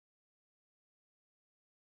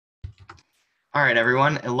All right,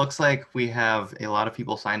 everyone. It looks like we have a lot of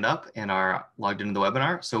people signed up and are logged into the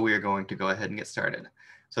webinar, so we are going to go ahead and get started.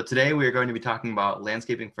 So today we are going to be talking about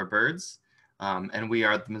landscaping for birds, and we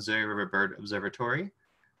are at the Missouri River Bird Observatory.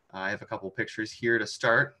 I have a couple pictures here to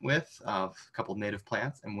start with of a couple native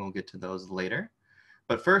plants, and we'll get to those later.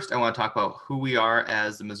 But first, I want to talk about who we are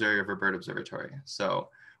as the Missouri River Bird Observatory. So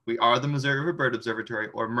we are the Missouri River Bird Observatory,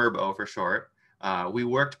 or MIRBO for short. We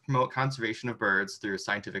work to promote conservation of birds through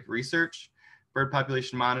scientific research, bird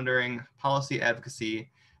population monitoring, policy advocacy,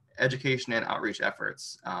 education, and outreach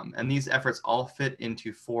efforts. And these efforts all fit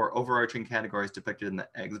into four overarching categories depicted in the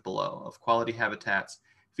eggs below of quality habitats,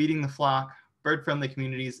 feeding the flock, bird-friendly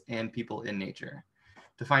communities, and people in nature.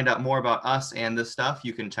 To find out more about us and this stuff,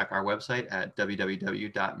 you can check our website at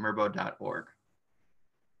www.mirbo.org.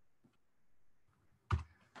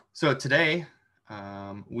 So today,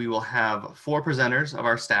 we will have four presenters of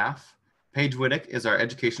our staff. Paige Whittick is our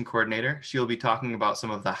education coordinator. She'll be talking about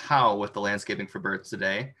some of the how with the landscaping for birds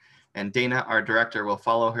today. And Dana, our director, will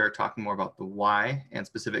follow her talking more about the why and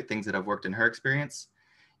specific things that have worked in her experience.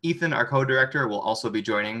 Ethan, our co-director, will also be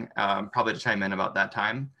joining, probably to chime in about that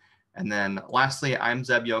time. And then lastly, I'm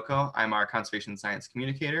Zeb Yoko. I'm our conservation science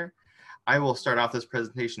communicator. I will start off this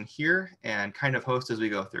presentation here and kind of host as we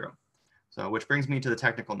go through. So, which brings me to the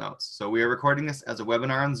technical notes. So we are recording this as a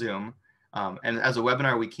webinar on Zoom. And as a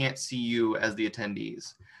webinar, we can't see you as the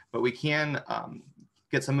attendees, but we can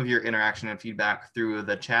get some of your interaction and feedback through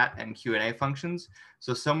the chat and Q&A functions.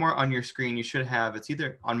 So somewhere on your screen, you should have, it's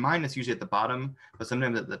either, on mine, it's usually at the bottom, but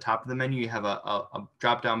sometimes at the top of the menu, you have a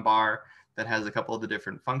drop-down bar that has a couple of the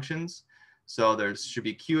different functions. So there should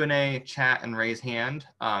be Q&A, chat, and raise hand.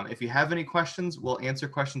 If you have any questions, we'll answer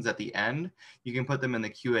questions at the end. You can put them in the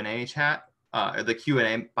Q&A chat, or the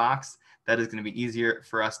Q&A box. That is going to be easier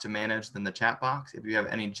for us to manage than the chat box. If you have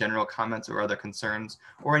any general comments or other concerns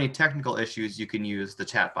or any technical issues, you can use the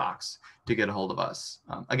chat box to get a hold of us.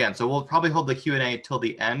 Again, so we'll probably hold the Q&A till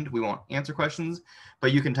the end. We won't answer questions,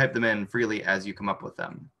 but you can type them in freely as you come up with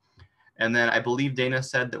them. And then I believe Dana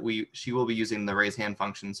said that she will be using the raise hand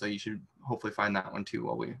function, so you should hopefully find that one too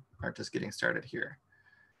while we are just getting started here.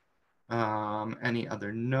 Any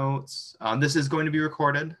other notes? This is going to be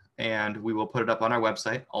recorded, and we will put it up on our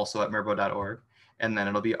website, also at mirbo.org, and then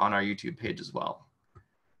it'll be on our YouTube page as well.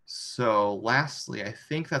 So lastly, I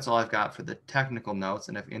think that's all I've got for the technical notes,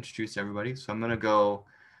 and I've introduced everybody. So I'm going to go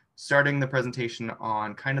starting the presentation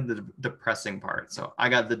on kind of the depressing part. So I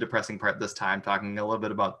got the depressing part this time, talking a little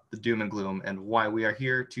bit about the doom and gloom and why we are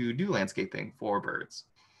here to do landscaping for birds.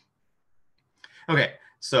 Okay,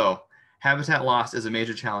 so habitat loss is a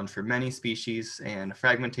major challenge for many species, and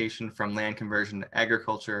fragmentation from land conversion to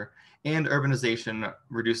agriculture and urbanization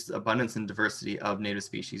reduces the abundance and diversity of native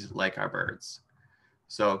species like our birds.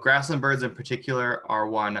 So grassland birds in particular are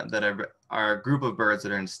are a group of birds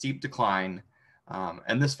that are in steep decline.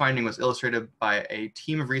 And this finding was illustrated by a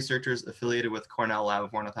team of researchers affiliated with Cornell Lab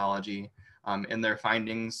of Ornithology in their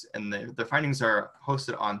findings. And their findings are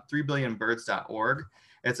hosted on 3billionbirds.org.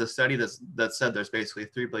 It's a study that said there's basically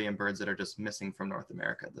 3 billion birds that are just missing from North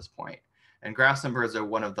America at this point. And grassland birds are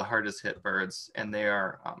one of the hardest hit birds, and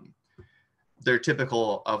they're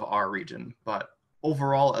typical of our region. But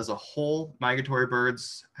overall, as a whole, migratory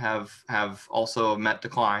birds have also met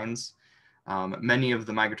declines. Many of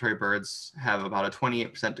the migratory birds have about a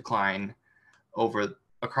 28% decline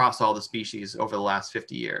across all the species over the last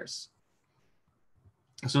 50 years.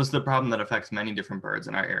 So it's the problem that affects many different birds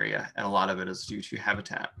in our area, and a lot of it is due to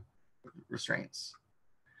habitat restraints.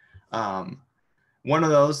 One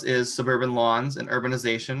of those is suburban lawns and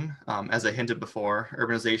urbanization. As I hinted before,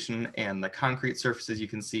 urbanization and the concrete surfaces you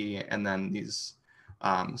can see, and then these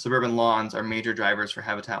suburban lawns are major drivers for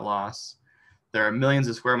habitat loss. There are millions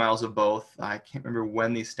of square miles of both. I can't remember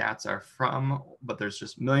when these stats are from, but there's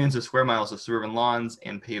just millions of square miles of suburban lawns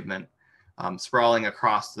and pavement sprawling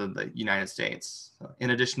across the United States. So in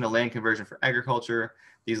addition to land conversion for agriculture,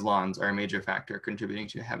 these lawns are a major factor contributing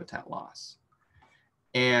to habitat loss.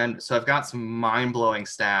 And so I've got some mind-blowing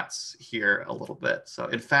stats here a little bit. So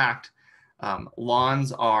in fact,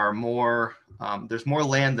 lawns are there's more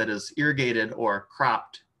land that is irrigated or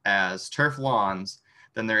cropped as turf lawns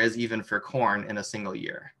than there is even for corn in a single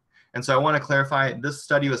year. And so I want to clarify, this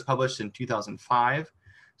study was published in 2005.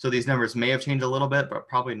 So these numbers may have changed a little bit, but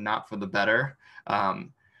probably not for the better.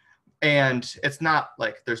 And it's not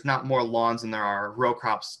like there's not more lawns than there are row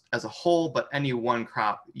crops as a whole, but any one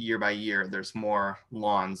crop year by year, there's more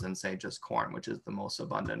lawns than say just corn, which is the most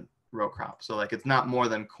abundant row crop. So like it's not more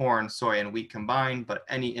than corn, soy, and wheat combined, but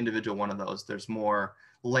any individual one of those, there's more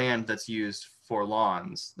land that's used for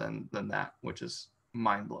lawns than that, which is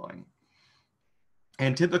mind-blowing.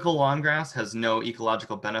 And typical lawn grass has no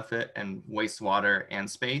ecological benefit and wastes water and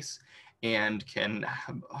space, and can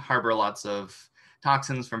harbor lots of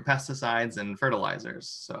toxins from pesticides and fertilizers.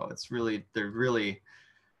 So they're really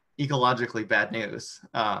ecologically bad news.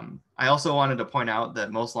 I also wanted to point out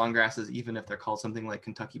that most lawn grasses, even if they're called something like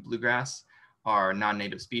Kentucky bluegrass, are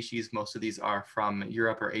non-native species. Most of these are from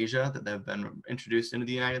Europe or Asia that have been introduced into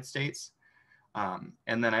the United States.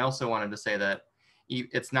 And then I also wanted to say that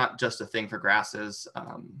it's not just a thing for grasses.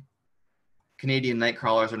 Canadian night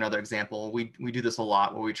crawlers are another example. We do this a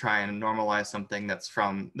lot where we try and normalize something that's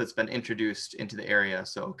been introduced into the area.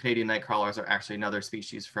 So Canadian night crawlers are actually another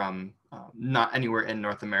species from not anywhere in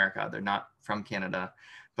North America. They're not from Canada,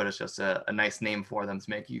 but it's just a nice name for them to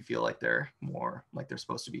make you feel like they're more like they're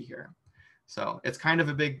supposed to be here. So it's kind of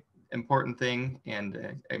a big important thing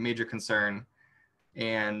and a major concern.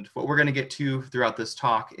 And what we're going to get to throughout this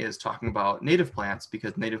talk is talking about native plants,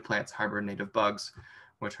 because native plants harbor native bugs,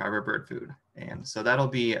 which harbor bird food. And so that'll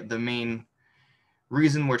be the main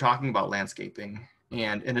reason we're talking about landscaping.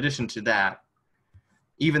 And in addition to that,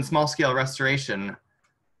 even small scale restoration,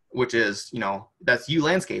 which is, that's you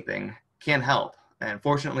landscaping, can help. And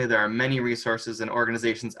fortunately, there are many resources and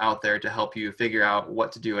organizations out there to help you figure out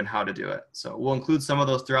what to do and how to do it. So we'll include some of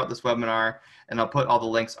those throughout this webinar, and I'll put all the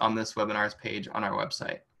links on this webinar's page on our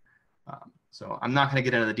website. So I'm not going to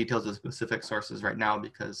get into the details of specific sources right now,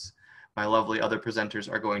 because my lovely other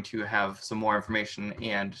presenters are going to have some more information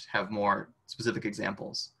and have more specific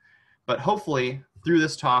examples. But hopefully through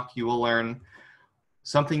this talk, you will learn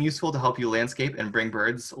something useful to help you landscape and bring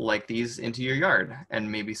birds like these into your yard.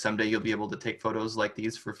 And maybe someday you'll be able to take photos like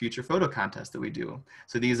these for future photo contests that we do.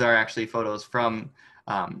 So these are actually photos from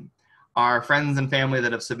our friends and family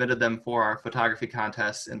that have submitted them for our photography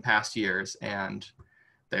contests in past years. And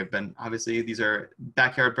they've been, obviously, these are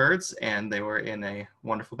backyard birds, and they were in a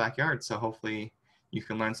wonderful backyard. So hopefully you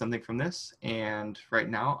can learn something from this. And right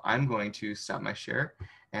now I'm going to stop my share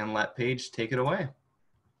and let Paige take it away.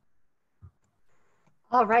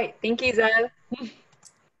 All right, thank you, Zeb.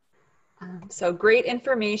 So great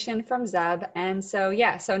information from Zeb. And so,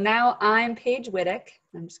 yeah, so now I'm Paige Whittick.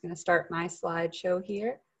 I'm just gonna start my slideshow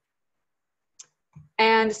here.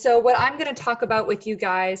 And so what I'm gonna talk about with you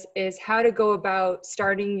guys is how to go about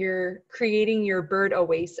creating your bird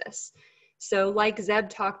oasis. So like Zeb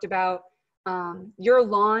talked about, your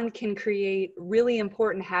lawn can create really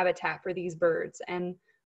important habitat for these birds. And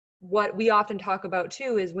what we often talk about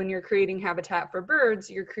too is when you're creating habitat for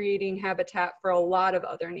birds, you're creating habitat for a lot of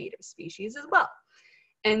other native species as well.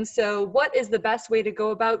 And so what is the best way to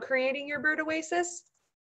go about creating your bird oasis?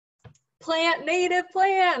 Plant native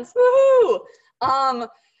plants, woohoo!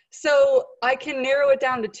 So I can narrow it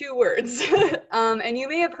down to 2 words. And you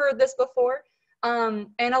may have heard this before.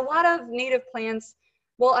 And a lot of native plants,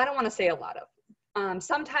 well, I don't want to say a lot of.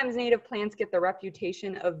 Sometimes native plants get the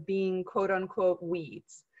reputation of being quote unquote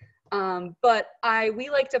weeds. But we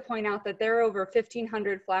like to point out that there are over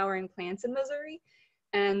 1,500 flowering plants in Missouri,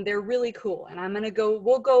 and they're really cool. And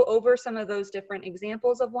we'll go over some of those different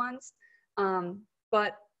examples of ones,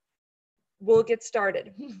 but we'll get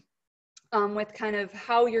started with kind of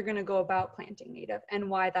how you're gonna go about planting native and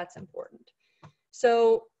why that's important.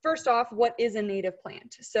 So first off, what is a native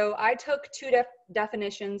plant? So I took 2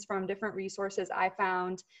 definitions from different resources I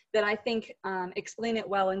found that I think explain it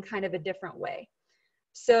well in kind of a different way.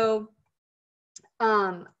 So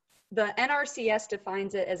the NRCS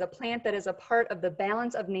defines it as a plant that is a part of the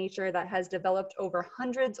balance of nature that has developed over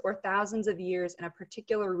hundreds or thousands of years in a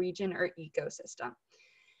particular region or ecosystem.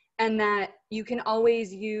 And that you can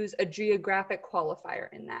always use a geographic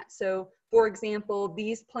qualifier in that. So for example,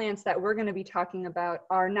 these plants that we're going to be talking about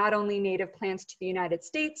are not only native plants to the United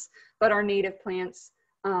States, but are native plants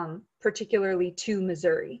particularly to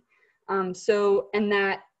Missouri. And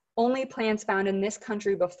that only plants found in this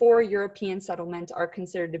country before European settlement are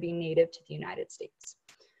considered to be native to the United States.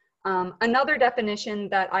 Another definition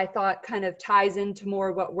that I thought kind of ties into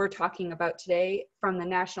more what we're talking about today from the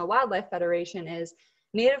National Wildlife Federation is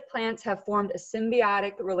native plants have formed a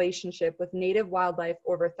symbiotic relationship with native wildlife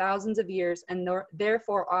over thousands of years and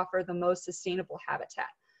therefore offer the most sustainable habitat.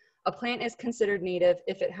 A plant is considered native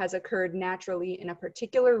if it has occurred naturally in a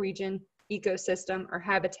particular region, ecosystem, or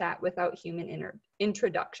habitat without human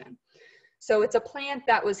introduction. So it's a plant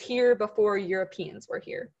that was here before Europeans were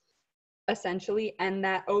here, essentially, and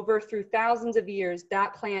that through thousands of years,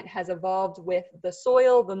 that plant has evolved with the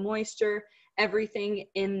soil, the moisture, everything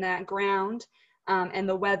in that ground, and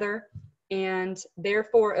the weather, and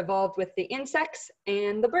therefore evolved with the insects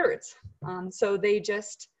and the birds. So they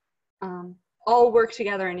just all work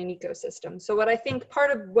together in an ecosystem. So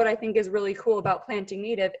part of what I think is really cool about planting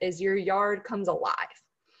native is your yard comes alive.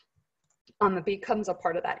 It becomes a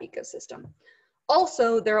part of that ecosystem.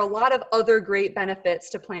 Also, there are a lot of other great benefits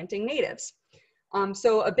to planting natives.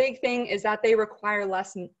 So a big thing is that they require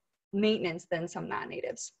less maintenance than some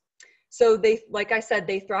non-natives. So they, like I said,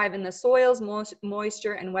 they thrive in the soils,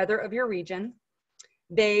 moisture, and weather of your region.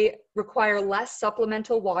 They require less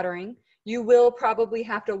supplemental watering. You will probably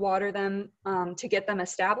have to water them to get them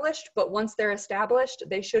established, but once they're established,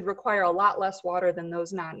 they should require a lot less water than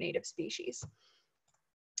those non-native species.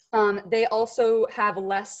 They also have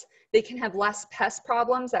they can have less pest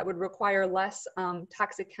problems that would require less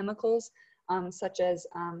toxic chemicals, such as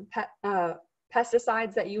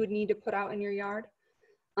pesticides that you would need to put out in your yard.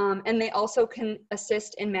 And they also can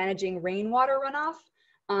assist in managing rainwater runoff.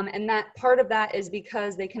 And that part of that is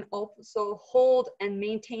because they can also hold and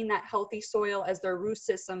maintain that healthy soil as their root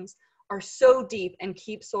systems are so deep and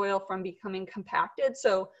keep soil from becoming compacted.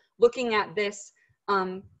 So looking at this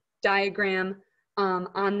diagram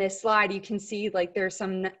on this slide, you can see like there's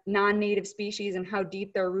some non-native species and how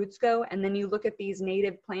deep their roots go. And then you look at these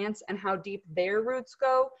native plants and how deep their roots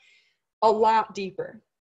go, a lot deeper.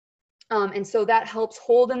 And so that helps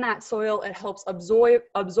hold in that soil. It helps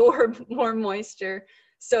absorb more moisture.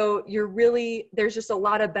 So there's just a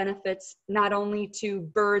lot of benefits, not only to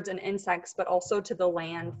birds and insects, but also to the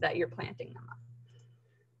land that you're planting them on.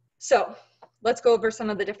 So let's go over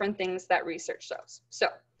some of the different things that research shows. So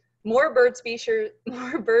more bird species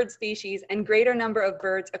and greater number of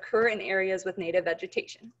birds occur in areas with native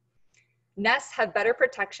vegetation. Nests have better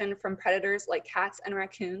protection from predators like cats and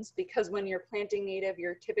raccoons, because when you're planting native,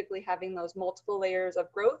 you're typically having those multiple layers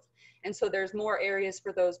of growth. And so there's more areas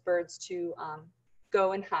for those birds to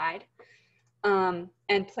go and hide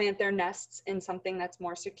and plant their nests in something that's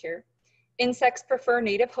more secure. Insects prefer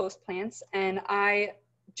native host plants. And I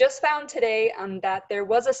just found today that there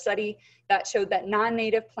was a study that showed that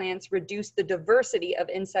non-native plants reduce the diversity of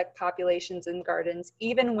insect populations in gardens,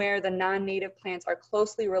 even where the non-native plants are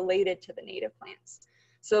closely related to the native plants.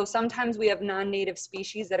 So sometimes we have non-native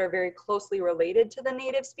species that are very closely related to the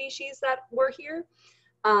native species that were here.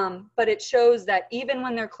 But it shows that even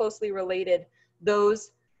when they're closely related,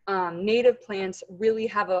 those native plants really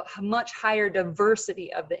have a much higher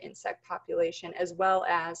diversity of the insect population, as well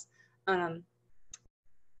as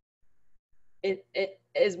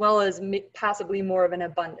possibly more of an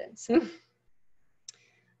abundance.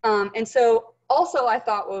 And so also I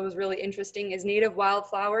thought what was really interesting is native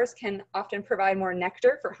wildflowers can often provide more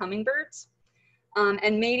nectar for hummingbirds.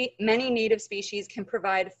 And many native species can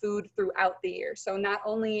provide food throughout the year. So not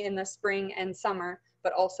only in the spring and summer,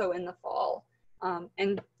 but also in the fall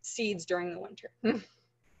and seeds during the winter.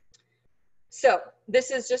 So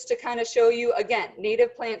this is just to kind of show you, again,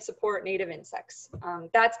 native plants support native insects.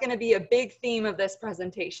 That's going to be a big theme of this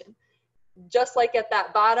presentation. Just like at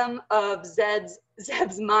that bottom of Zeb's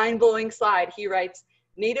mind-blowing slide, he writes,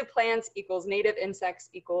 native plants equals native insects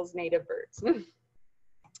equals native birds.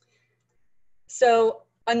 So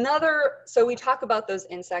we talk about those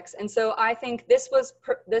insects. And so I think this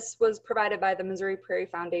was provided by the Missouri Prairie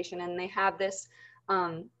Foundation, and they have this,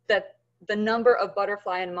 that the number of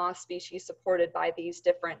butterfly and moth species supported by these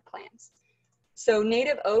different plants. So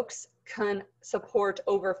native oaks can support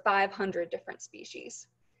over 500 different species.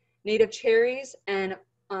 Native cherries and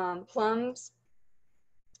plums,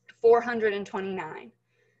 429.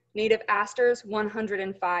 Native asters,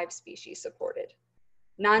 105 species supported.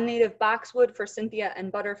 Non-native boxwood for Cynthia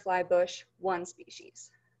and butterfly bush, 1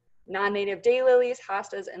 species. Non-native daylilies,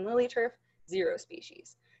 hostas, and lily turf, 0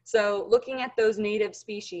 species. So looking at those native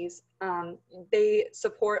species, they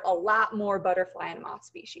support a lot more butterfly and moth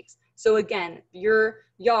species. So again, your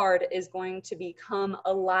yard is going to become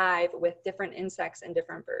alive with different insects and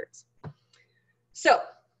different birds. So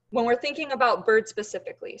when we're thinking about birds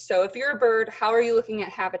specifically, so if you're a bird, how are you looking at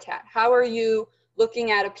habitat? How are you looking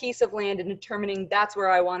at a piece of land and determining that's where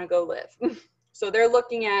I want to go live? So they're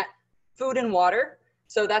looking at food and water.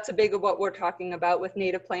 So that's a big of what we're talking about with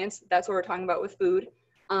native plants. That's what we're talking about with food.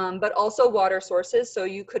 But also water sources. So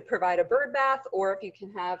you could provide a bird bath, or if you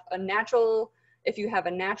can have if you have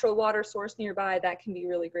a natural water source nearby, that can be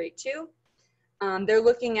really great too. They're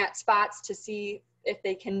looking at spots to see if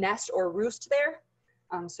they can nest or roost there.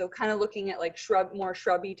 So kind of looking at like more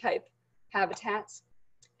shrubby type habitats.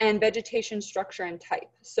 And vegetation structure and type.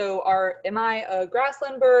 So am I a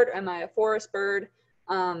grassland bird? Am I a forest bird?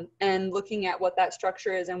 And looking at what that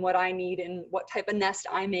structure is and what I need and what type of nest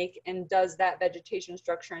I make, and does that vegetation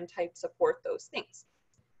structure and type support those things?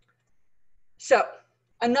 So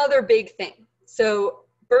another big thing. So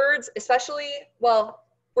birds, especially, well,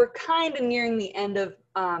 we're kind of nearing the end of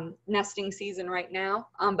nesting season right now,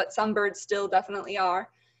 but some birds still definitely are.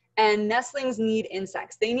 And nestlings need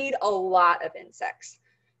insects. They need a lot of insects.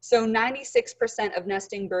 So 96% of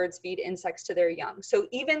nesting birds feed insects to their young. So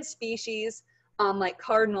even species like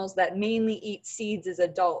cardinals that mainly eat seeds as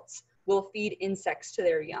adults will feed insects to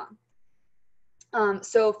their young.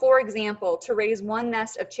 So for example, to raise one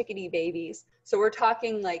nest of chickadee babies, so we're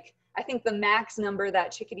talking like, I think the max number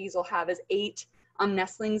that chickadees will have is 8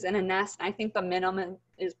 nestlings in a nest. I think the minimum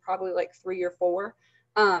is probably like 3 or 4.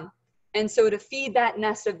 And so to feed that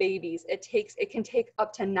nest of babies, it can take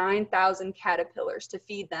up to 9,000 caterpillars to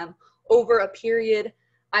feed them over a period.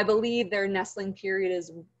 I believe their nestling period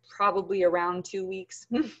is probably around 2 weeks.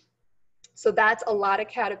 So that's a lot of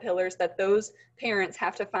caterpillars that those parents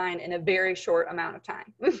have to find in a very short amount of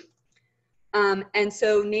time. And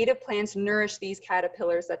so native plants nourish these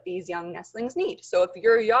caterpillars that these young nestlings need. So if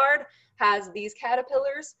your yard has these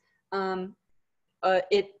caterpillars,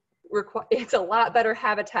 it's a lot better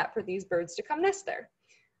habitat for these birds to come nest there.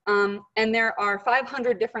 And there are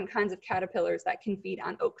 500 different kinds of caterpillars that can feed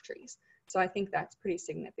on oak trees. So I think that's pretty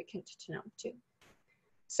significant to know too.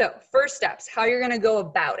 So first steps, how you're gonna go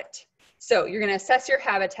about it. So you're gonna assess your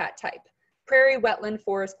habitat type, prairie, wetland,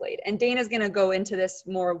 forest, glade. And Dana's gonna go into this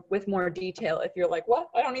with more detail if you're like, what?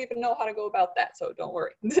 I don't even know how to go about that, so don't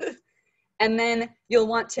worry. And then you'll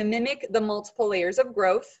want to mimic the multiple layers of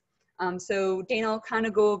growth. So Dana will kind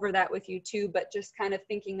of go over that with you too, but just kind of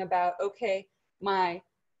thinking about, okay,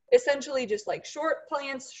 essentially just like short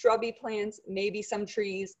plants, shrubby plants, maybe some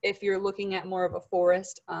trees if you're looking at more of a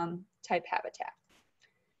forest type habitat.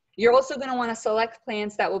 You're also going to want to select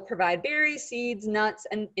plants that will provide berries, seeds, nuts,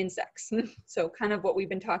 and insects. So kind of what we've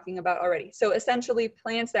been talking about already. So essentially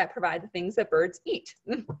plants that provide the things that birds eat.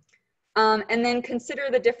 And then consider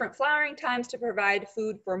the different flowering times to provide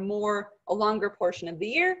food for a longer portion of the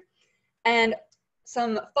year. And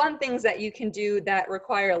some fun things that you can do that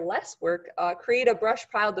require less work, create a brush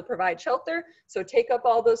pile to provide shelter. So take up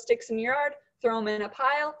all those sticks in your yard, throw them in a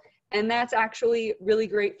pile, and that's actually really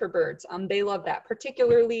great for birds. They love that,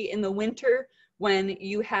 particularly in the winter when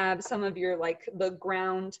you have some of your the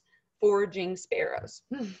ground foraging sparrows.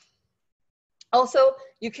 Also,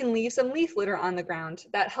 you can leave some leaf litter on the ground.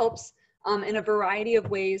 That helps in a variety of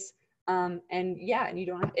ways. And you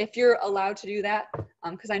don't have, if you're allowed to do that,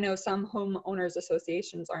 because I know some homeowners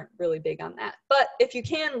associations aren't really big on that. But if you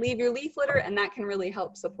can, leave your leaf litter, and that can really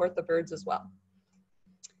help support the birds as well.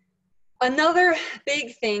 Another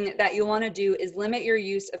big thing that you'll want to do is limit your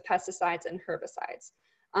use of pesticides and herbicides.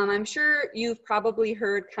 I'm sure you've probably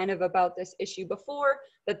heard kind of about this issue before,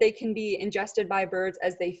 that they can be ingested by birds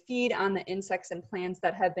as they feed on the insects and plants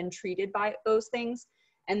that have been treated by those things,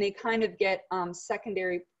 and they kind of get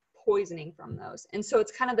secondary poisoning from those. And so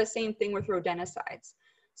it's kind of the same thing with rodenticides.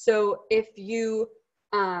 So if you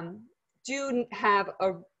do have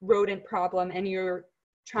a rodent problem and you're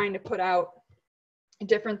trying to put out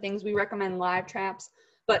different things, we recommend live traps.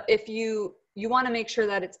 But if you want to make sure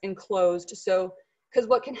that it's enclosed, so because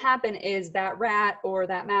what can happen is that rat or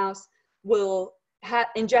that mouse will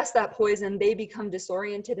ingest that poison, they become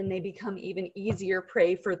disoriented, and they become even easier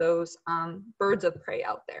prey for those birds of prey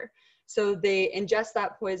out there. So they ingest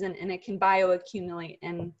that poison, and it can bioaccumulate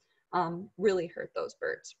and really hurt those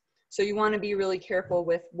birds. So you want to be really careful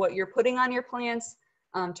with what you're putting on your plants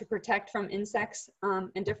to protect from insects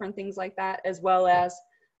and different things like that, as well as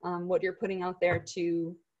what you're putting out there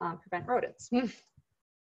to prevent rodents.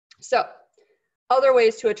 So other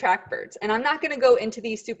ways to attract birds. And I'm not going to go into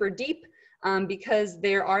these super deep because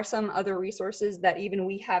there are some other resources that even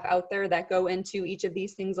we have out there that go into each of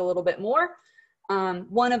these things a little bit more.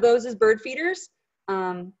 One of those is bird feeders.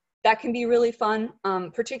 That can be really fun,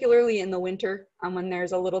 particularly in the winter when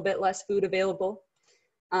there's a little bit less food available.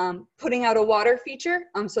 Putting out a water feature.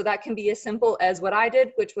 So that can be as simple as what I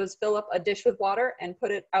did, which was fill up a dish with water and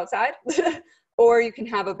put it outside. Or you can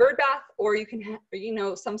have a bird bath, or you can have,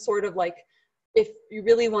 some sort of if you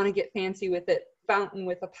really want to get fancy with it, fountain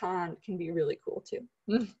with a pond can be really cool too.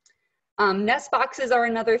 Nest boxes are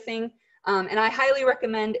another thing. And I highly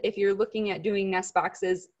recommend, if you're looking at doing nest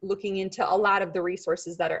boxes, looking into a lot of the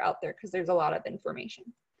resources that are out there, because there's a lot of information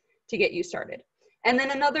to get you started. And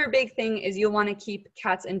then another big thing is you'll want to keep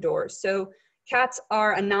cats indoors. So cats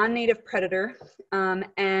are a non-native predator,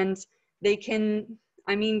 and they can,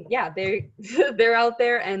 they're out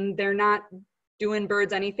there and they're not doing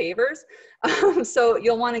birds any favors. So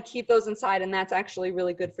you'll want to keep those inside, and that's actually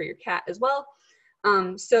really good for your cat as well.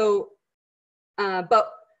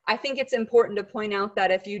 But I think it's important to point out that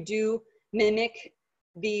if you do mimic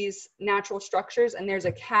these natural structures and there's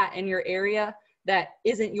a cat in your area that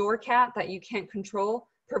isn't your cat that you can't control,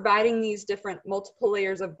 providing these different multiple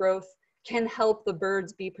layers of growth can help the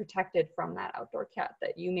birds be protected from that outdoor cat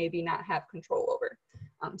that you maybe not have control over.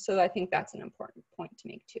 So I think that's an important point to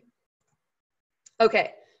make too.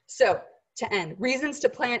 Okay, so to end, reasons to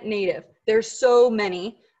plant native. There's so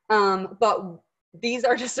many, but these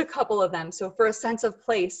are just a couple of them. So for a sense of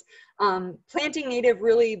place, planting native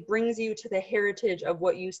really brings you to the heritage of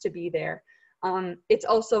what used to be there. It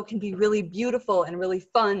also can be really beautiful and really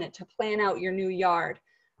fun to plan out your new yard.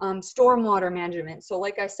 Stormwater management. So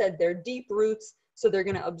like I said, they're deep roots, so they're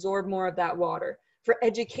gonna absorb more of that water. For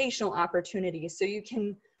educational opportunities, so you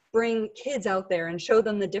can bring kids out there and show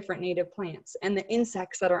them the different native plants and the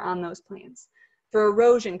insects that are on those plants. For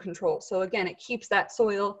erosion control, so again, it keeps that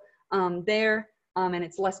soil there and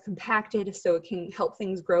it's less compacted, so it can help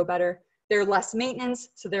things grow better. They're less maintenance,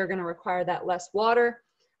 so they're gonna require that less water.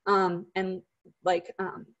 And like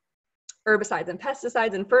herbicides and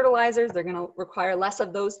pesticides and fertilizers, they're gonna require less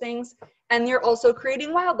of those things. And you're also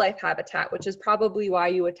creating wildlife habitat, which is probably why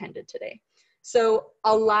you attended today. So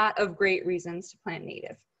a lot of great reasons to plant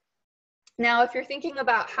native. Now, if you're thinking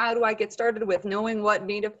about how do I get started with knowing what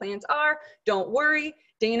native plants are, don't worry,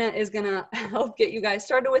 Dana is gonna help get you guys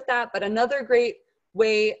started with that. But another great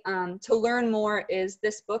way to learn more is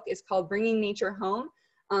this book is called Bringing Nature Home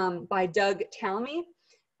by Doug Talmy.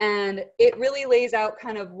 And it really lays out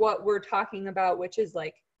kind of what we're talking about, which is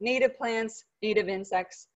like native plants, native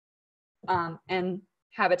insects, and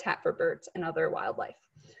habitat for birds and other wildlife.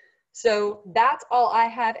 So that's all I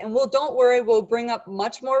have. And don't worry, we'll bring up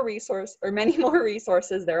many more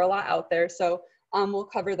resources. There are a lot out there. So we'll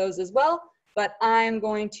cover those as well. But I'm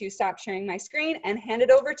going to stop sharing my screen and hand it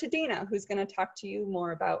over to Dana, who's going to talk to you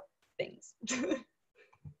more about things.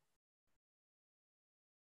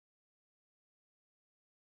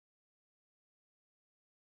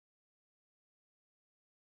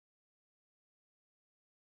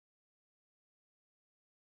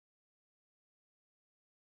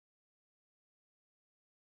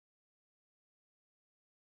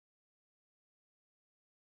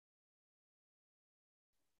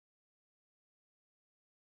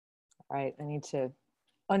 All right, I need to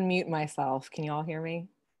unmute myself. Can you all hear me?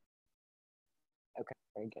 Okay,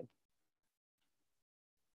 very good.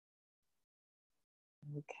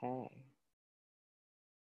 Okay.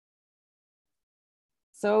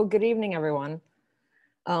 So good evening, everyone.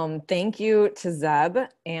 Thank you to Zeb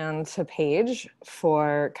and to Paige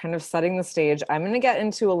for kind of setting the stage. I'm going to get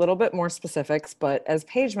into a little bit more specifics, but as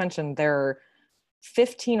Paige mentioned, there are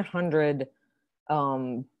 1,500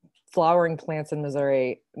 flowering plants in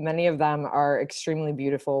Missouri. Many of them are extremely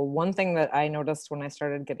beautiful. One thing that I noticed when I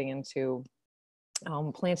started getting into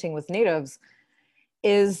planting with natives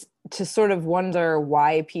is to sort of wonder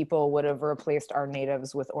why people would have replaced our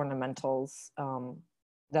natives with ornamentals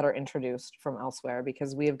that are introduced from elsewhere,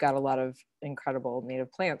 because we have got a lot of incredible native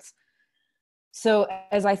plants. So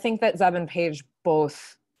as I think that Zeb and Paige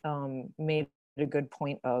both made a good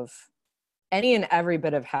point of, any and every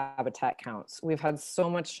bit of habitat counts. We've had so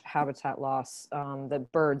much habitat loss that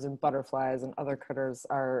birds and butterflies and other critters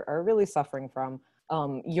are really suffering from.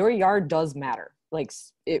 Your yard does matter. Like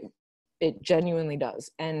it genuinely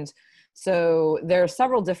does. And so there are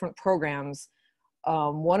several different programs.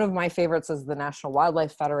 One of my favorites is the National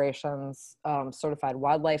Wildlife Federation's Certified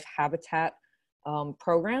Wildlife Habitat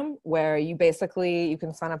program, where you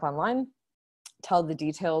can sign up online, tell the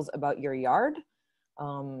details about your yard,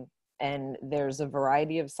 and there's a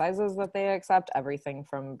variety of sizes that they accept, everything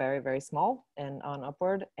from very, very small and on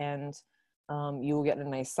upward. And you will get a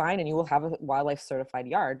nice sign and you will have a wildlife certified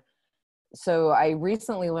yard. So I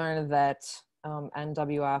recently learned that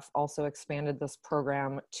NWF also expanded this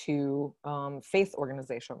program to faith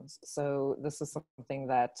organizations. So this is something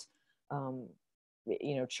that,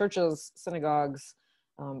 churches, synagogues,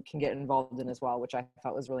 can get involved in as well, which I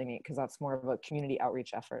thought was really neat because that's more of a community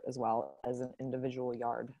outreach effort as well as an individual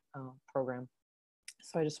yard program.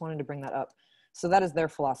 So I just wanted to bring that up. So that is their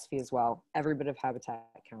philosophy as well. Every bit of habitat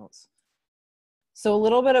counts. So a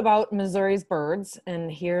little bit about Missouri's birds,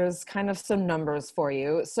 and here's kind of some numbers for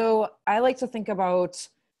you. So I like to think about,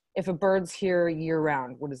 if a bird's here year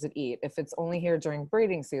round, what does it eat? If it's only here during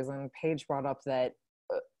breeding season, Paige brought up that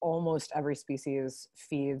almost every species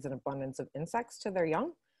feeds an abundance of insects to their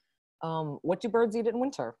young. What do birds eat in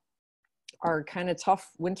winter? Are kind of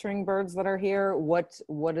tough wintering birds that are here, what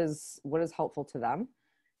is helpful to them?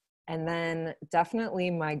 And then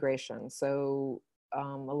definitely migration. So a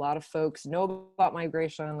lot of folks know about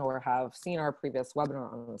migration or have seen our previous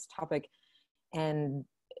webinar on this topic, and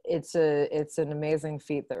it's an amazing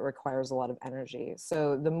feat that requires a lot of energy.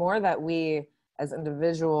 So the more that we as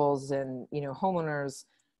individuals and homeowners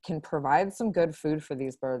can provide some good food for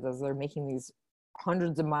these birds as they're making these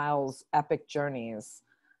hundreds of miles epic journeys,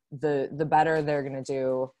 the better they're going to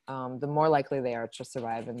do, the more likely they are to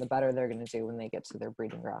survive, and the better they're going to do when they get to their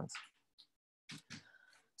breeding grounds.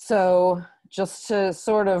 So just to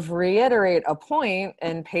sort of reiterate a point,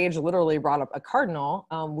 and Paige literally brought up a cardinal,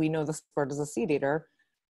 we know this bird is a seed eater.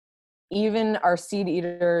 Even our seed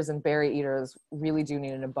eaters and berry eaters really do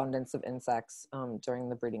need an abundance of insects during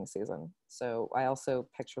the breeding season. So I also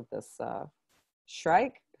pictured this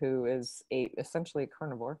shrike, who is essentially a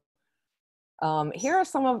carnivore. Here are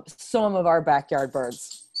some of our backyard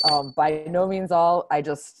birds. By no means all. I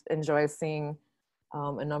just enjoy seeing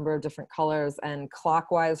a number of different colors. And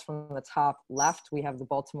clockwise from the top left, we have the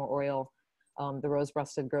Baltimore Oriole, the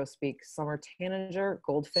rose-breasted grosbeak summer tanager,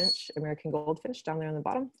 goldfinch, American goldfinch down there on the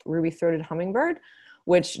bottom, ruby-throated hummingbird,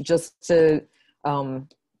 which just to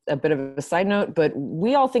a bit of a side note, but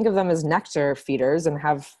we all think of them as nectar feeders and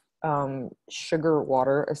have sugar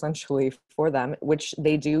water essentially for them, which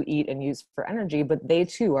they do eat and use for energy, but they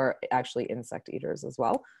too are actually insect eaters as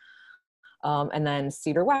well. And then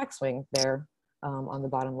cedar waxwing there on the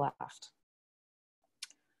bottom left.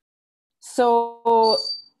 So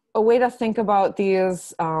a way to think about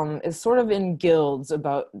these is sort of in guilds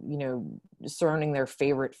about, surrounding their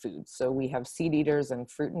favorite foods. So we have seed eaters and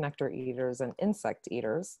fruit and nectar eaters and insect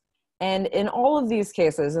eaters. And in all of these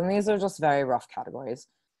cases, and these are just very rough categories,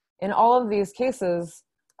 in all of these cases,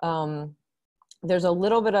 there's a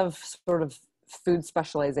little bit of sort of food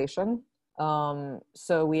specialization.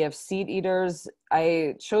 So we have seed eaters.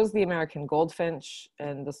 I chose the American goldfinch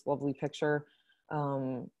in this lovely picture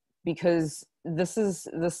because this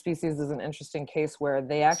species is an interesting case where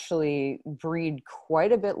they actually breed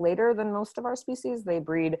quite a bit later than most of our species. They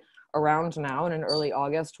breed around now and in early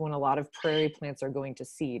August when a lot of prairie plants are going to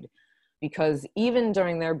seed. Because even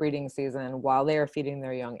during their breeding season, while they are feeding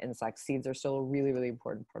their young insects, seeds are still a really, really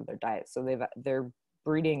important part of their diet. So their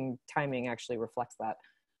breeding timing actually reflects that.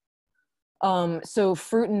 So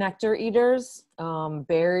fruit and nectar eaters,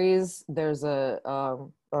 berries, there's a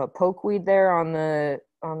pokeweed there on the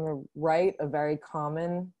right, a very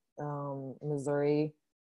common Missouri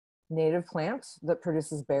native plant that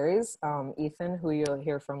produces berries. Ethan, who you'll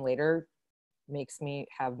hear from later, makes me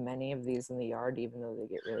have many of these in the yard, even though they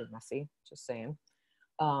get really messy, just saying.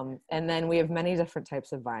 And then we have many different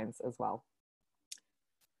types of vines as well.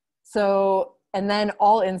 So, and then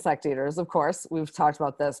all insect eaters, of course, we've talked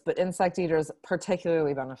about this, but insect eaters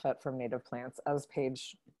particularly benefit from native plants, as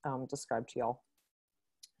Paige described to y'all.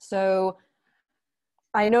 So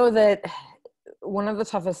I know that one of the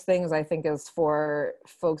toughest things I think is for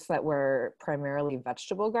folks that were primarily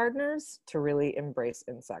vegetable gardeners to really embrace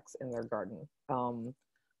insects in their garden.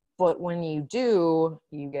 But when you do,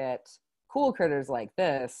 you get cool critters like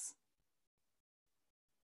this,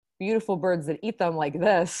 beautiful birds that eat them like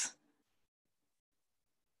this,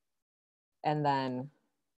 and then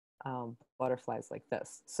butterflies like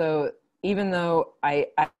this. So even though I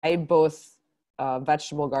both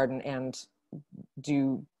vegetable garden and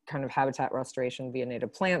do kind of habitat restoration via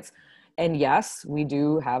native plants, and yes, we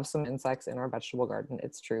do have some insects in our vegetable garden.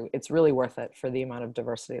 It's true. It's really worth it for the amount of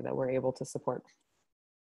diversity that we're able to support.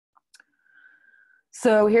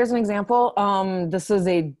 So here's an example. This is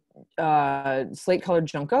a slate-colored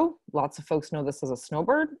junco. Lots of folks know this as a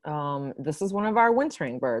snowbird. This is one of our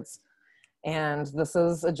wintering birds. And this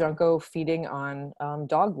is a junco feeding on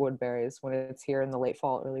dogwood berries when it's here in the late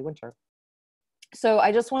fall, early winter. So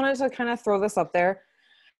I just wanted to kind of throw this up there.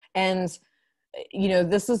 And,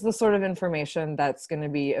 this is the sort of information that's going to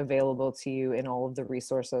be available to you in all of the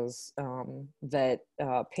resources that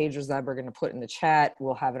Paige or Zeb are going to put in the chat.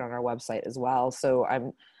 We'll have it on our website as well. So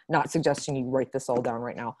I'm not suggesting you write this all down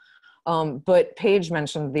right now. But Paige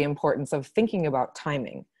mentioned the importance of thinking about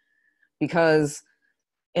timing, because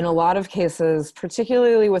in a lot of cases,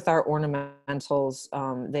 particularly with our ornamentals,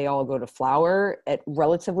 they all go to flower at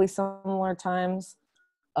relatively similar times.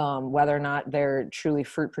 Whether or not they're truly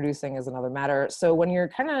fruit producing is another matter. So when you're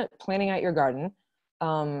kind of planning out your garden,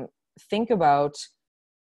 think about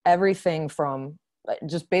everything from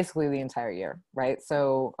just basically the entire year, right?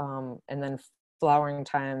 So, and then flowering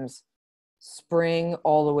times, spring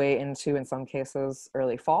all the way into, in some cases,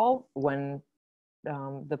 early fall, when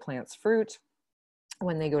the plants fruit,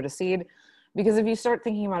 when they go to seed. Because if you start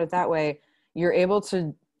thinking about it that way, you're able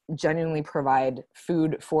to genuinely provide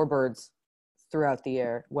food for birds throughout the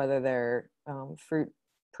year, whether they're fruit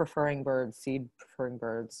preferring birds, seed preferring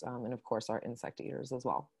birds, and of course our insect eaters as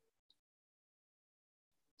well.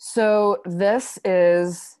 So this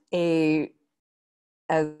is a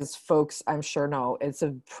as folks I'm sure know, it's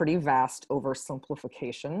a pretty vast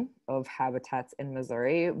oversimplification of habitats in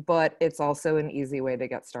Missouri, but it's also an easy way to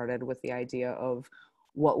get started with the idea of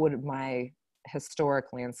what would my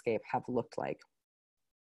historic landscape have looked like.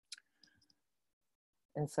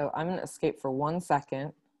 And so I'm gonna escape for 1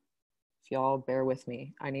 second. If y'all bear with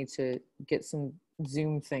me, I need to get some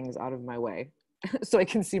Zoom things out of my way so I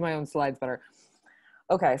can see my own slides better.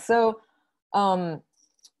 Okay, so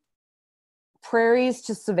prairies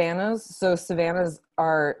to savannas. So savannas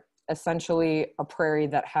are essentially a prairie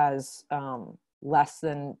that has less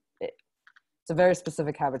than, it's a very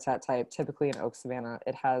specific habitat type, typically an oak savanna.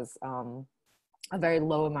 It has a very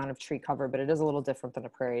low amount of tree cover, but it is a little different than a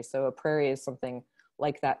prairie. So a prairie is something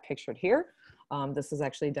like that pictured here. This is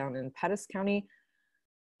actually down in Pettis County.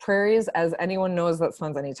 Prairies, as anyone knows that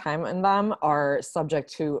spends any time in them, are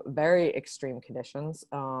subject to very extreme conditions,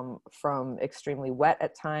 from extremely wet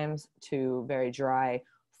at times to very dry,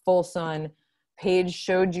 full sun. Paige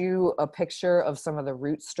showed you a picture of some of the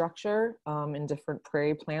root structure in different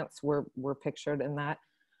prairie plants were pictured in that.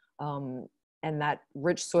 And that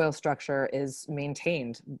rich soil structure is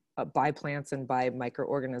maintained by plants and by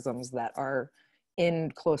microorganisms that are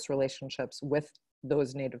in close relationships with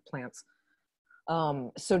those native plants.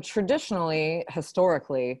 So traditionally,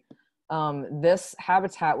 historically, this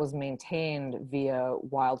habitat was maintained via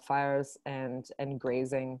wildfires and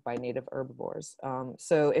grazing by native herbivores.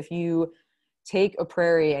 So if you take a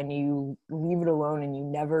prairie and you leave it alone and you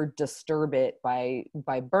never disturb it by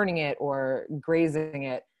burning it or grazing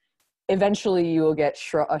it, eventually you will get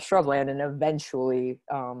a shrubland, and eventually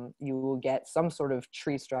you will get some sort of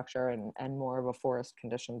tree structure and more of a forest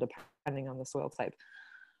condition depending on the soil type.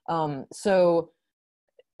 So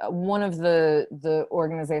one of the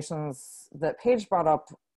organizations that Paige brought up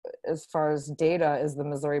as far as data is the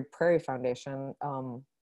Missouri Prairie Foundation.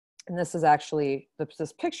 And this is actually,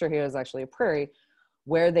 this picture here is actually a prairie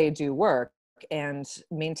where they do work, and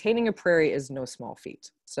maintaining a prairie is no small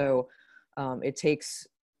feat. So it takes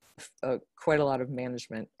quite a lot of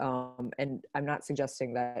management. And I'm not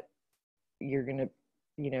suggesting that you're gonna,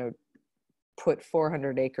 put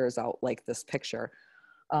 400 acres out like this picture.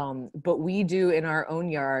 But we do in our own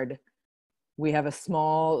yard, we have a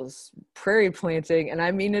small prairie planting, and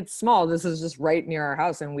I mean, it's small. This is just right near our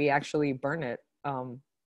house, and we actually burn it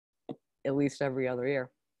at least every other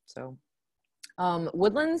year. So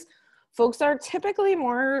woodlands, folks are typically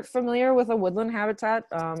more familiar with a woodland habitat.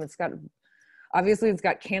 It's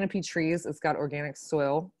got canopy trees, it's got organic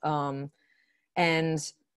soil,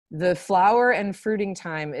 and the flower and fruiting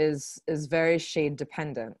time is very shade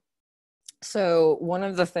dependent. So one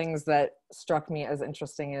of the things that struck me as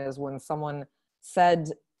interesting is when someone said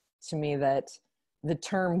to me that the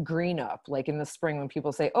term green up, like in the spring when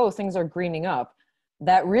people say, oh, things are greening up,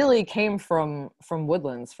 that really came from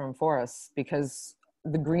woodlands, from forests, because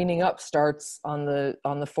the greening up starts on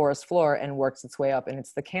the forest floor and works its way up, and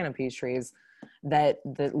it's the canopy trees that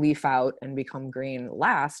leaf out and become green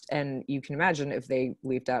last. And you can imagine if they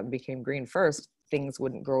leafed out and became green first, things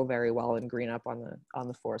wouldn't grow very well and green up on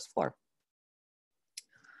the forest floor.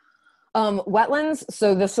 Wetlands,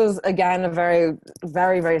 so this is again a very,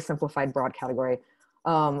 very, very simplified broad category,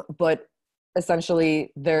 but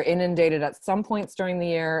essentially they're inundated at some points during the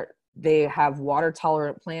year. They have water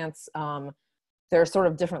tolerant plants. There are sort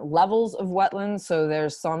of different levels of wetlands. So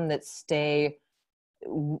there's some that stay,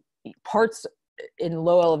 parts in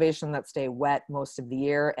low elevation that stay wet most of the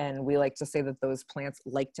year. And we like to say that those plants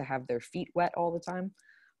like to have their feet wet all the time,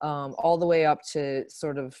 all the way up to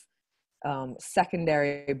sort of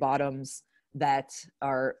secondary bottoms that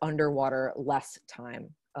are underwater less time.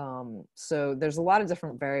 So there's a lot of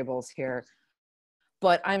different variables here,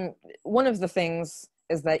 but one of the things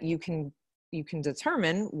is that you can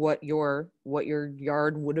determine what your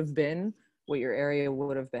yard would have been, what your area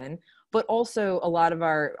would have been, but also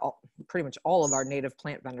pretty much all of our native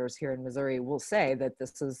plant vendors here in Missouri will say that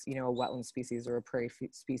this is, a wetland species or a prairie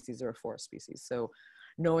species or a forest species. So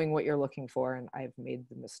knowing what you're looking for, and I've made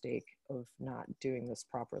the mistake of not doing this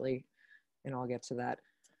properly, and I'll get to that.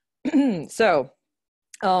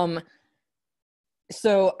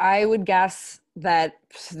 So I would guess that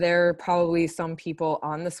there are probably some people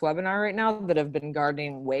on this webinar right now that have been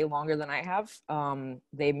gardening way longer than I have.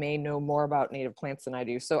 They may know more about native plants than I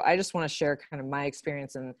do. So I just want to share kind of my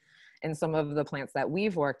experience in some of the plants that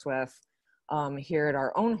we've worked with here at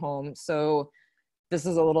our own home. So this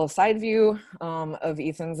is a little side view of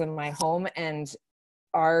Ethan's and my home, and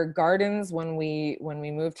our gardens when we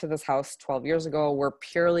moved to this house 12 years ago were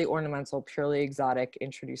purely ornamental, purely exotic,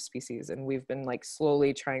 introduced species, and we've been like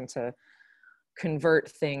slowly trying to convert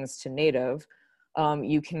things to native.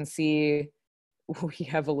 You can see we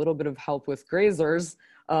have a little bit of help with grazers,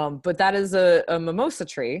 but that is a mimosa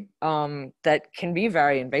tree that can be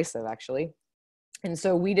very invasive, actually. And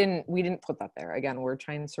so we didn't put that there. Again, we're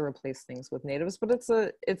trying to replace things with natives, but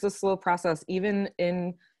it's a slow process, even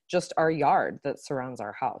in just our yard that surrounds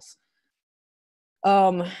our house.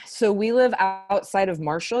 So we live outside of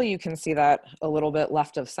Marshall. You can see that a little bit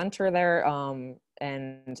left of center there.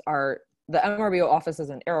 And the MRBO office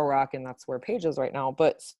is in Arrow Rock, and that's where Paige is right now.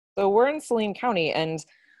 But so we're in Saline County, and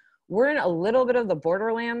we're in a little bit of the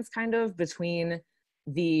borderlands, kind of between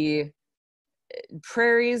the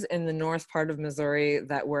prairies in the north part of Missouri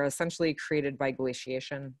that were essentially created by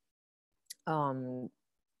glaciation, and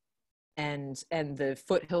the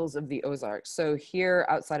foothills of the Ozarks. So here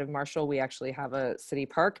outside of Marshall, we actually have a city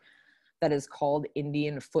park that is called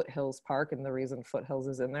Indian Foothills Park, and the reason foothills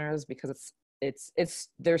is in there is because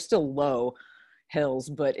they're still low hills,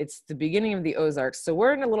 but it's the beginning of the Ozarks. So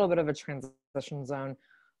we're in a little bit of a transition zone.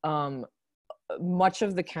 Much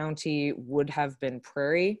of the county would have been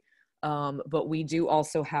prairie, but we do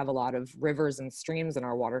also have a lot of rivers and streams in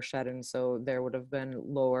our watershed, and so there would have been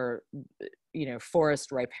lower,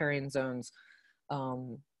 forest riparian zones,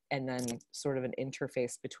 and then sort of an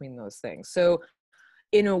interface between those things. So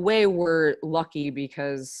in a way, we're lucky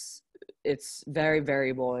because it's very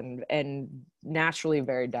variable and naturally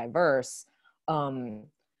very diverse.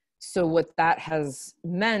 So what that has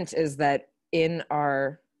meant is that in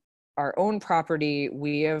our own property,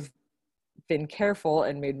 we have been careful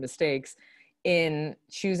and made mistakes in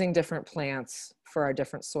choosing different plants for our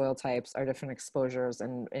different soil types, our different exposures,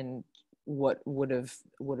 and what would have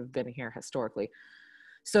been here historically.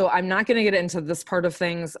 So I'm not going to get into this part of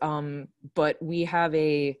things, but we have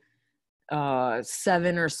a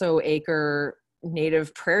 7 or so acre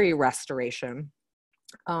native prairie restoration.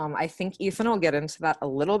 I think Ethan will get into that a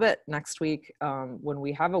little bit next week when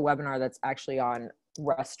we have a webinar that's actually on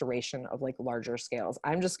restoration of like larger scales.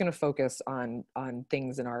 I'm just going to focus on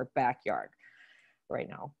things in our backyard right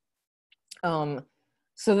now.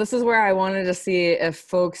 So this is where I wanted to see if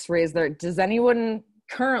folks does anyone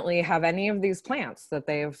currently have any of these plants that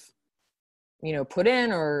they've, put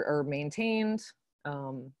in or maintained?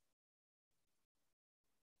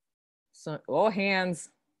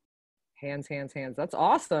 Hands. That's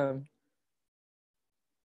awesome.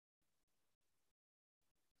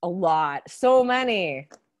 A lot, so many.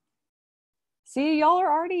 See, y'all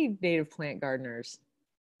are already native plant gardeners.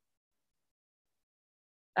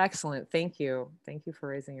 Excellent, thank you. Thank you for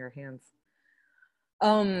raising your hands.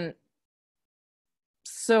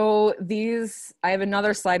 So I have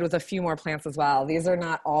another slide with a few more plants as well. These are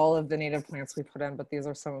not all of the native plants we put in, but these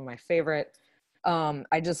are some of my favorite. I'm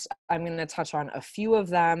going to touch on a few of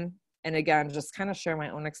them. And again, just kind of share my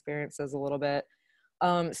own experiences a little bit.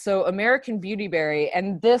 So American Beautyberry,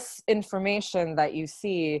 and this information that you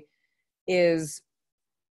see is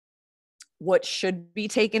what should be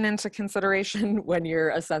taken into consideration when you're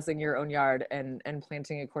assessing your own yard and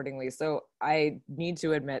planting accordingly. So I need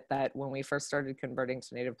to admit that when we first started converting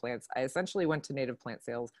to native plants, I essentially went to native plant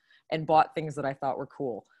sales and bought things that I thought were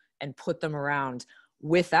cool and put them around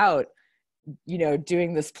without,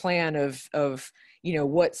 doing this plan of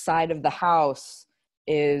what side of the house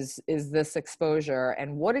is this exposure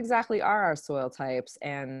and what exactly are our soil types.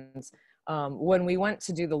 And when we went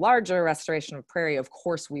to do the larger restoration of prairie, of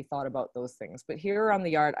course we thought about those things, but here around the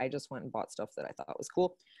yard, I just went and bought stuff that I thought was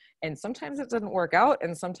cool. And sometimes it didn't work out,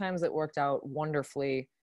 and sometimes it worked out wonderfully,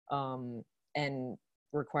 and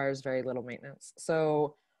requires very little maintenance.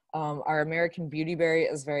 So our American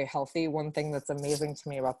Beautyberry is very healthy. One thing that's amazing to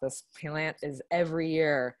me about this plant is every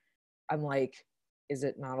year I'm like, is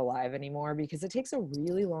it not alive anymore? Because it takes a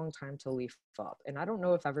really long time to leaf up. And I don't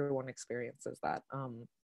know if everyone experiences that.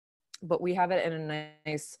 But we have it in a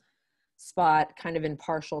nice spot, kind of in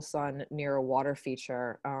partial sun near a water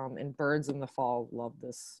feature. And birds in the fall love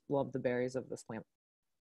the berries of this plant.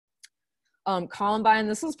 Columbine,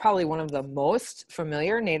 this is probably one of the most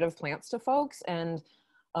familiar native plants to folks. And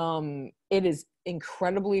it is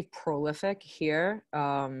incredibly prolific here.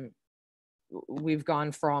 We've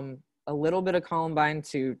gone from a little bit of columbine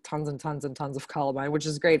to tons and tons and tons of columbine, which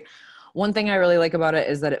is great. One thing I really like about it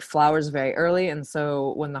is that it flowers very early. And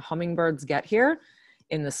so when the hummingbirds get here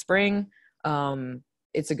in the spring,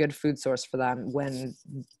 it's a good food source for them when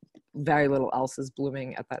very little else is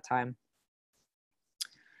blooming at that time.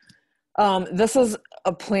 This is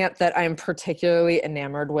a plant that I'm particularly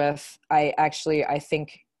enamored with. I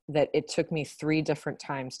think that it took me 3 different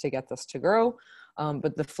times to get this to grow.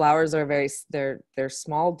 But the flowers are they're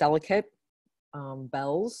small, delicate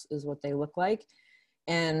bells is what they look like.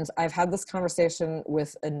 And I've had this conversation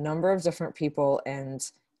with a number of different people, and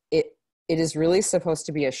It is really supposed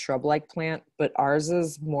to be a shrub-like plant, but ours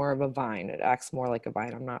is more of a vine. It acts more like a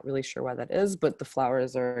vine. I'm not really sure why that is, but the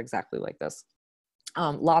flowers are exactly like this.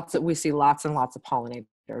 We see lots and lots of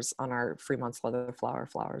pollinators on our Fremont leatherflower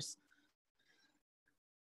flowers.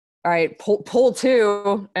 All right, poll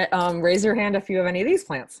two. Raise your hand if you have any of these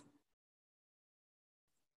plants.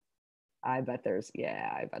 I bet there's.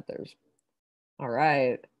 All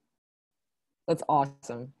right. That's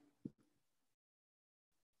awesome.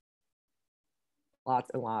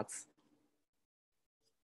 Lots and lots.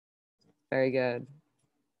 Very good.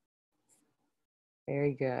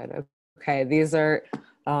 Very good. Okay, these are,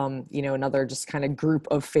 another just kind of group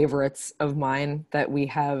of favorites of mine that we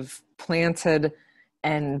have planted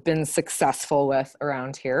and been successful with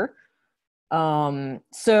around here.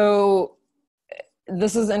 So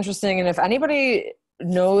this is interesting, and if anybody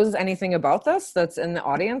knows anything about this that's in the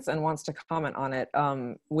audience and wants to comment on it,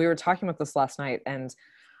 we were talking about this last night, and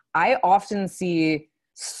I often see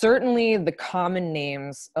certainly the common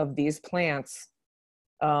names of these plants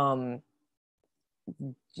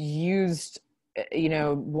used,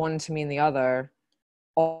 one to mean the other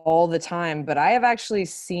all the time. But I have actually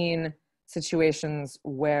seen situations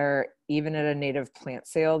where even at a native plant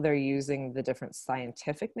sale, they're using the different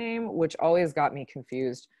scientific name, which always got me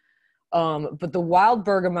confused. But the wild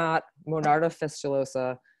bergamot, Monarda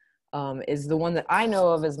fistulosa, is the one that I know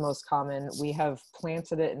of as most common. We have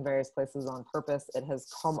planted it in various places on purpose. It has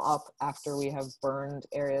come up after we have burned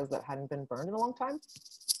areas that hadn't been burned in a long time.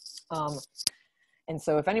 And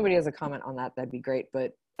so if anybody has a comment on that, that'd be great.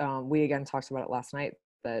 But we again talked about it last night,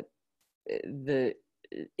 that the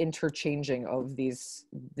interchanging of these,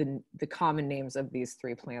 the common names of these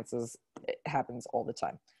three plants it happens all the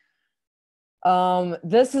time.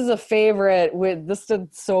 This is a favorite. This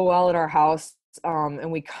did so well at our house,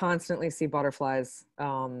 and we constantly see butterflies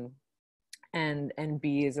and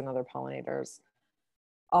bees and other pollinators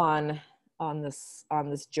on this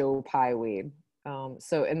Joe Pye weed.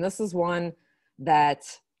 And this is one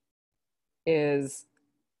that is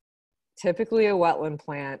typically a wetland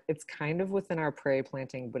plant. It's kind of within our prairie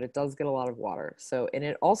planting, but it does get a lot of water. So, and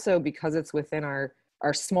it also, because it's within our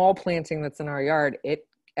small planting that's in our yard, it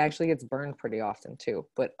actually gets burned pretty often too,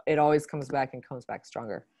 but it always comes back and comes back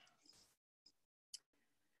stronger.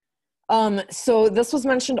 So this was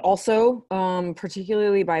mentioned also,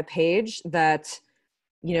 particularly by Paige, that,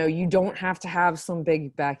 you don't have to have some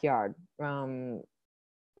big backyard.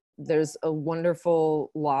 There's a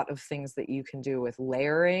wonderful lot of things that you can do with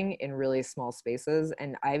layering in really small spaces.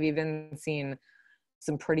 And I've even seen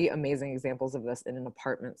some pretty amazing examples of this in an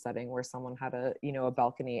apartment setting where someone had a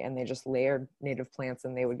balcony and they just layered native plants,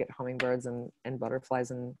 and they would get hummingbirds and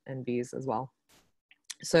butterflies and bees as well.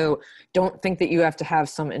 So don't think that you have to have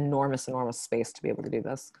some enormous space to be able to do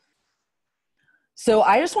this. So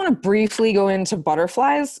I just want to briefly go into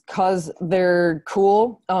butterflies because they're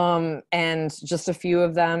cool, and just a few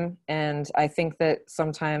of them. And I think that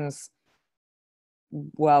sometimes,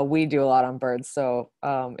 well, we do a lot on birds, so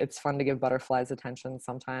it's fun to give butterflies attention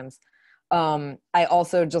sometimes. I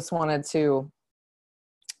also just wanted to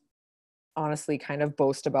honestly kind of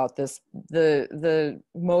boast about this. The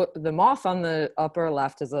moth on the upper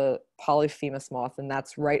left is a polyphemus moth, and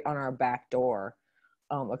that's right on our back door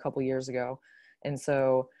a couple years ago. And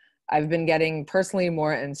so I've been getting personally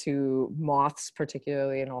more into moths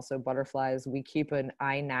particularly, and also butterflies. We keep an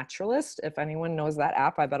iNaturalist. If anyone knows that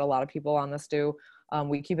app, I bet a lot of people on this do.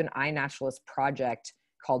 We keep an iNaturalist project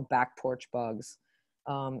called Back Porch Bugs.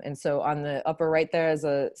 And so on the upper right there is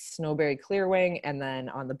a snowberry clearwing, and then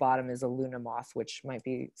on the bottom is a Luna moth, which might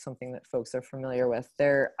be something that folks are familiar with.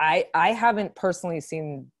 I haven't personally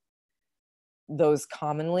seen those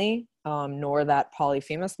commonly, nor that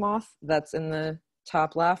polyphemus moth that's in the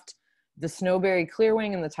top left. The snowberry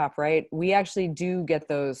clearwing in the top right, we actually do get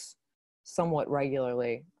those somewhat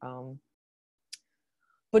regularly.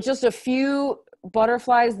 But just a few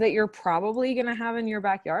butterflies that you're probably going to have in your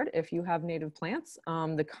backyard if you have native plants.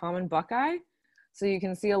 The common buckeye. So you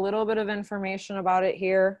can see a little bit of information about it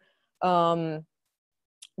here.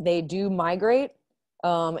 They do migrate,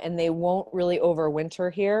 and they won't really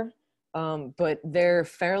overwinter here, but they're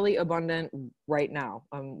fairly abundant right now.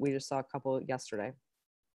 We just saw a couple yesterday.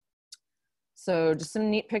 So just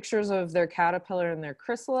some neat pictures of their caterpillar and their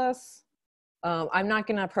chrysalis. I'm not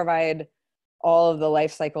going to provide all of the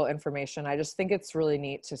life cycle information. I just think it's really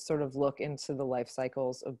neat to sort of look into the life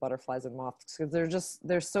cycles of butterflies and moths, because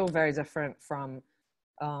they're so very different from,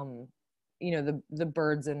 the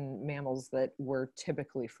birds and mammals that we're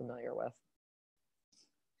typically familiar with.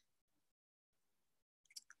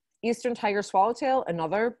 Eastern tiger swallowtail,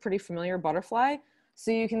 another pretty familiar butterfly.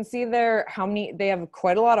 So you can see there they have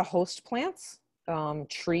quite a lot of host plants,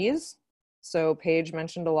 trees. So Paige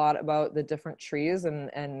mentioned a lot about the different trees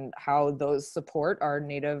and how those support our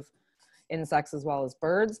native insects as well as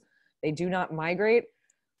birds. They do not migrate.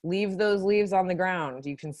 Leave those leaves on the ground.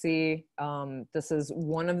 You can see this is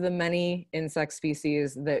one of the many insect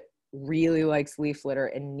species that really likes leaf litter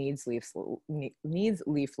and needs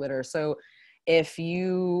leaf litter. So if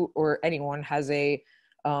you or anyone has a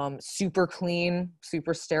super clean,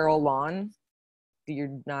 super sterile lawn,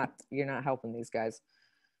 you're not helping these guys.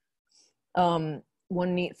 One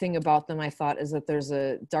neat thing about them, I thought, is that there's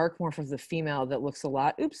a dark morph of the female that looks a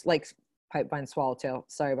lot, like pipevine swallowtail.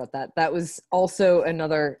 Sorry about that. That was also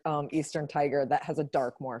another eastern tiger that has a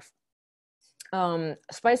dark morph.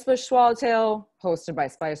 Spicebush swallowtail, hosted by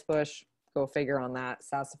Spicebush. Go figure on that.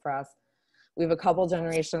 Sassafras. We have a couple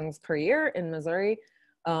generations per year in Missouri,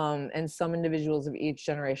 and some individuals of each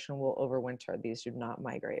generation will overwinter. These do not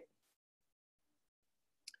migrate.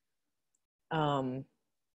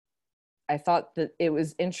 I thought that it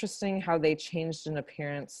was interesting how they changed in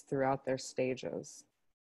appearance throughout their stages.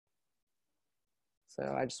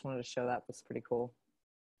 So I just wanted to show that. That's pretty cool.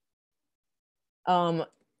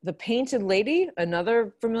 The painted lady,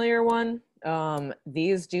 another familiar one.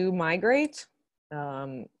 These do migrate.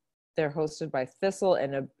 They're hosted by thistle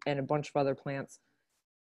and a bunch of other plants.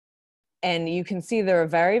 And you can see they're a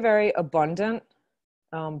very, very abundant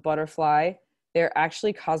butterfly. They're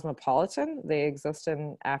actually cosmopolitan. They exist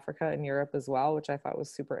in Africa and Europe as well, which I thought was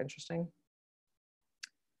super interesting.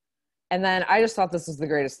 And then I just thought this was the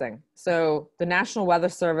greatest thing. So the National Weather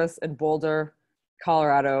Service in Boulder,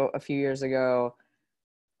 Colorado, a few years ago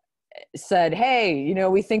said, hey, you know,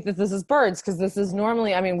 we think that this is birds because this is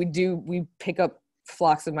normally, I mean, we pick up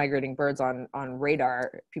flocks of migrating birds on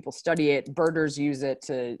radar. People study it. Birders use it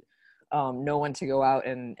to know when to go out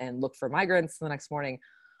and look for migrants the next morning.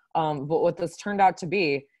 But what this turned out to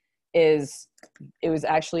be is it was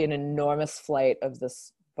actually an enormous flight of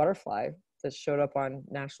this butterfly that showed up on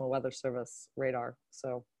National Weather Service radar.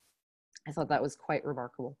 So I thought that was quite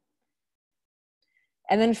remarkable.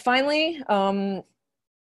 And then finally,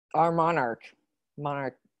 our monarch.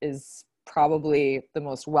 Monarch is probably the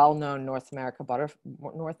most well-known North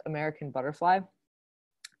American butterfly.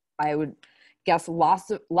 I would guess lots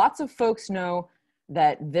of folks know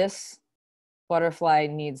that this butterfly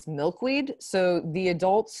needs milkweed. So the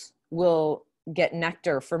adults will get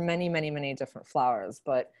nectar for many, many, many different flowers,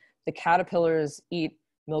 but the caterpillars eat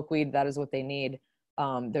milkweed. That is what they need.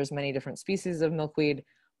 There's many different species of milkweed,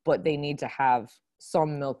 but they need to have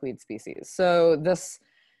some milkweed species. So this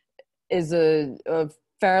is a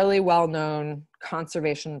fairly well-known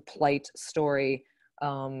conservation plight story.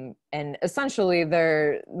 And essentially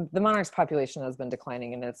the monarch's population has been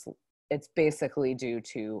declining, and it's basically due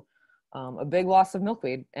to a big loss of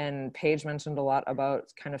milkweed. And Paige mentioned a lot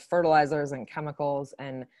about kind of fertilizers and chemicals,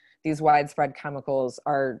 and these widespread chemicals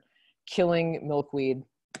are killing milkweed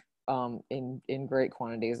in great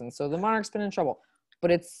quantities. And so the monarch's been in trouble,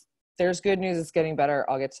 but there's good news. It's getting better.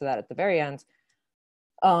 I'll get to that at the very end.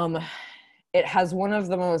 It has one of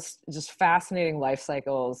the most just fascinating life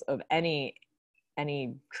cycles of any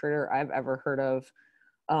critter I've ever heard of.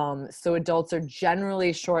 So adults are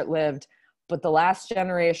generally short-lived, but the last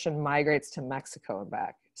generation migrates to Mexico and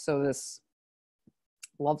back. So this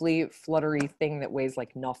lovely fluttery thing that weighs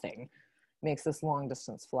like nothing makes this long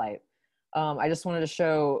distance flight. I just wanted to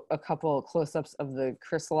show a couple close-ups of the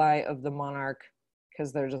chrysali of the monarch,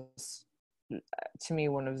 because they're just, to me,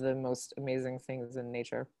 one of the most amazing things in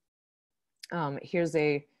nature. Here's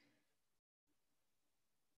a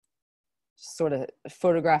sort of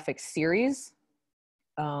photographic series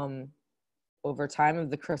over time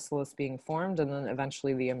of the chrysalis being formed, and then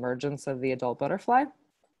eventually the emergence of the adult butterfly.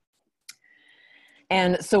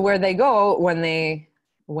 And so where they go when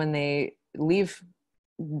they leave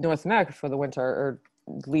North America for the winter, or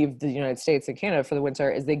leave the United States and Canada for the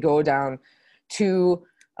winter, is they go down to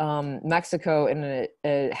Mexico in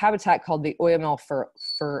a habitat called the Oyamel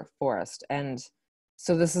fir forest. And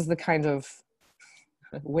so this is the kind of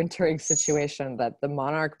wintering situation that the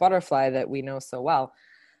monarch butterfly that we know so well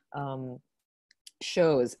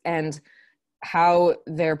shows. And how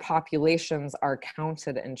their populations are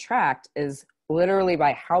counted and tracked is literally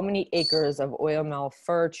by how many acres of Oyamel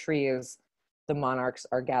fir trees the monarchs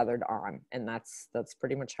are gathered on. And that's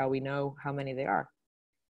pretty much how we know how many they are.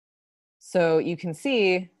 So you can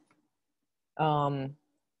see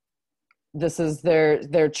this is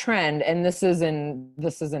their trend, and this is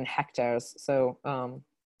in hectares. So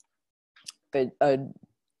a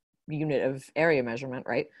unit of area measurement,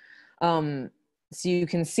 right? So you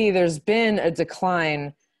can see there's been a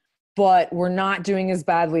decline, but we're not doing as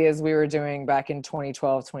badly as we were doing back in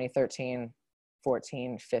 2012, 2013,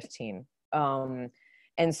 14, 15.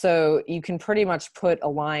 And so you can pretty much put a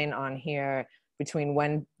line on here between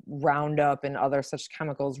when Roundup and other such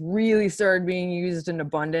chemicals really started being used in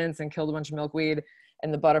abundance and killed a bunch of milkweed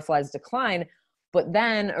and the butterflies decline. But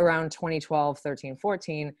then around 2012, 13,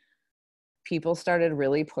 14, people started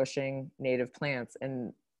really pushing native plants,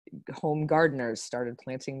 and home gardeners started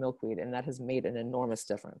planting milkweed, and that has made an enormous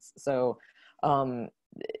difference. So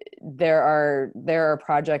there are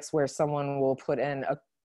projects where someone will put in a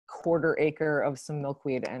quarter acre of some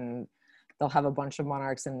milkweed, and they'll have a bunch of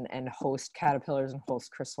monarchs and host caterpillars and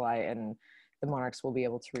host chrysalis, and the monarchs will be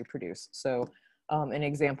able to reproduce. So an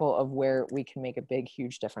example of where we can make a big,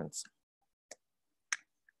 huge difference.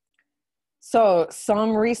 So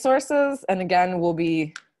some resources, and again,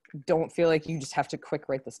 don't feel like you just have to quick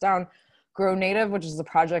write this down. Grow Native, which is a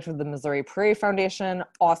project with the Missouri Prairie Foundation,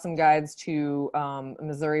 awesome guides to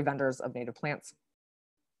Missouri vendors of native plants.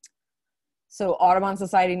 So Audubon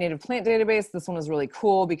Society Native Plant Database, this one is really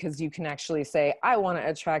cool because you can actually say, I want to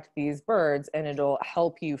attract these birds, and it'll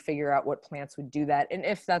help you figure out what plants would do that and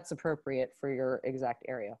if that's appropriate for your exact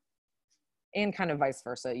area. And kind of vice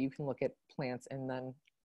versa. You can look at plants and then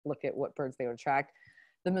look at what birds they would attract.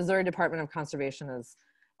 The Missouri Department of Conservation is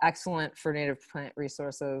excellent for native plant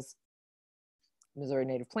resources. Missouri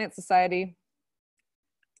Native Plant Society.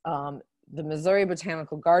 The Missouri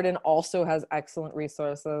Botanical Garden also has excellent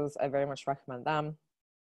resources. I very much recommend them.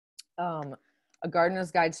 A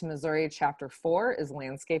Gardener's Guide to Missouri, Chapter 4 is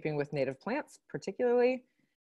landscaping with native plants, particularly.